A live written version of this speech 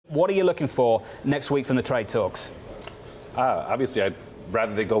What are you looking for next week from the trade talks? Obviously, I'd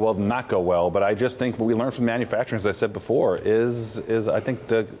rather they go well than not go well. But I just think what we learned from manufacturing, as I said before, is I think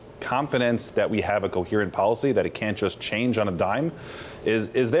the confidence that we have a coherent policy, that it can't just change on a dime,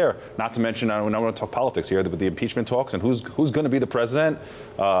 is there. Not to mention, I don't want to talk politics here, but the impeachment talks and who's going to be the president,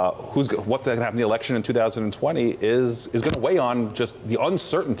 what's going to happen in the election in 2020 is going to weigh on just the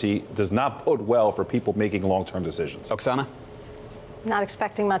uncertainty. Does not bode well for people making long-term decisions. Oksana? Not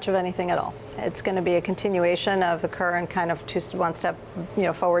expecting much of anything at all. It's going to be a continuation of the current kind of one step,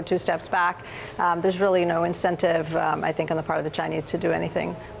 forward, two steps back. There's really no incentive, I think, on the part of the Chinese to do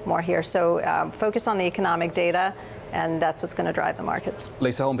anything more here. So focus on the economic data, and that's what's going to drive the markets.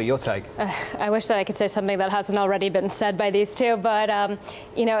 Lisa Hornby, your take? I wish that I could say something that hasn't already been said by these two, but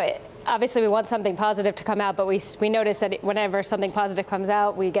obviously we want something positive to come out, but we notice that whenever something positive comes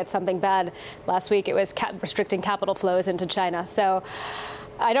out, we get something bad. Last week it was restricting capital flows into China. So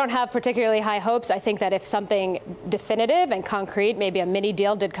I don't have particularly high hopes. I think that if something definitive and concrete, maybe a mini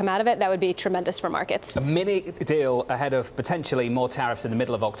deal did come out of it, that would be tremendous for markets. A mini deal ahead of potentially more tariffs in the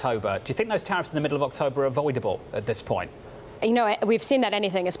middle of October. Do you think those tariffs in the middle of October are avoidable at this point? We've seen that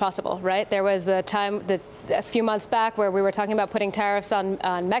anything is possible, right? There was a few months back where we were talking about putting tariffs on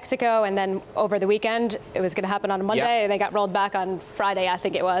Mexico, and then over the weekend, it was going to happen on a Monday, and they got rolled back on Friday, I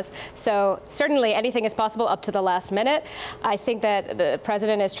think it was. So certainly anything is possible up to the last minute. I think that the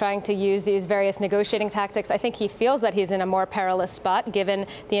president is trying to use these various negotiating tactics. I think he feels that he's in a more perilous spot given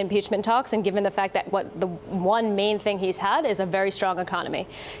the impeachment talks and given the fact that the one main thing he's had is a very strong economy.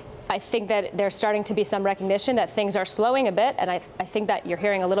 I think that there's starting to be some recognition that things are slowing a bit, and I think that you're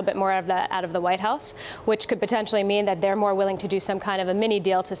hearing a little bit more of that out of the White House, which could potentially mean that they're more willing to do some kind of a mini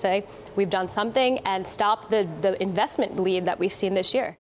deal to say, we've done something and stop the investment bleed that we've seen this year.